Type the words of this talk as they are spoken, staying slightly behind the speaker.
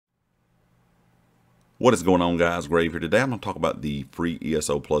What is going on, guys? Grave here. Today I'm going to talk about the free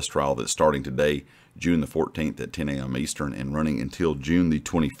ESO Plus trial that's starting today, June the 14th at 10 a.m. Eastern and running until June the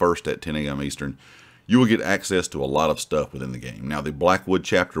 21st at 10 a.m. Eastern. You will get access to a lot of stuff within the game. Now, the Blackwood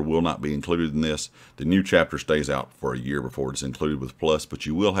chapter will not be included in this. The new chapter stays out for a year before it's included with Plus, but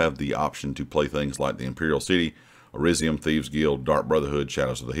you will have the option to play things like the Imperial City, Elysium, Thieves Guild, Dark Brotherhood,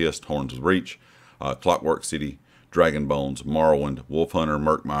 Shadows of the Hist, Horns of Breach, Clockwork City, Dragon Bones, Morrowind, Wolf Hunter,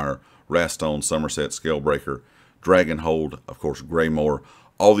 Murkmire, Rastone, Somerset, Scalebreaker, Dragonhold, of course, Greymoor.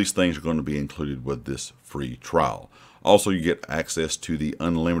 All these things are going to be included with this free trial. Also, you get access to the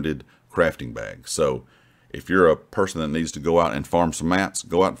unlimited crafting bag. So if you're a person that needs to go out and farm some mats,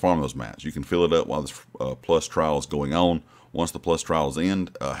 go out and farm those mats. You can fill it up while this Plus trial is going on. Once the Plus trial has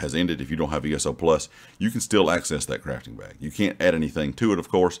ended, if you don't have ESO Plus, you can still access that crafting bag. You can't add anything to it, of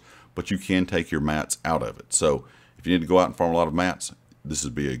course, but you can take your mats out of it. So if you need to go out and farm a lot of mats, this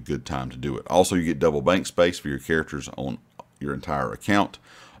would be a good time to do it. Also, you get double bank space for your characters on your entire account.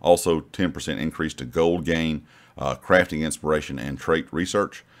 Also, 10% increase to gold gain, crafting inspiration, and trait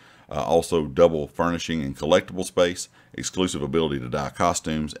research. Also, double furnishing and collectible space, exclusive ability to dye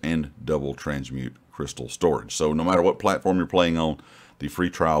costumes, and double transmute crystal storage. So no matter what platform you're playing on, the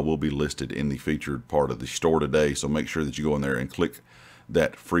free trial will be listed in the featured part of the store today. So make sure that you go in there and click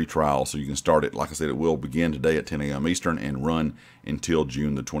that free trial so you can start it. Like I said, it will begin today at 10 a.m. Eastern and run until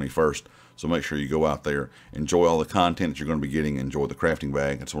June the 21st. So make sure you go out there, enjoy all the content that you're going to be getting, enjoy the crafting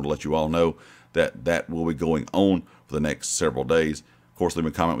bag. I just want to let you all know that that will be going on for the next several days. Of course, leave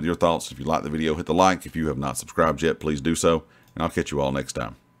me a comment with your thoughts. If you like the video, hit the like. If you have not subscribed yet, please do so. And I'll catch you all next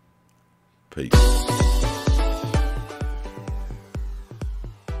time. Peace.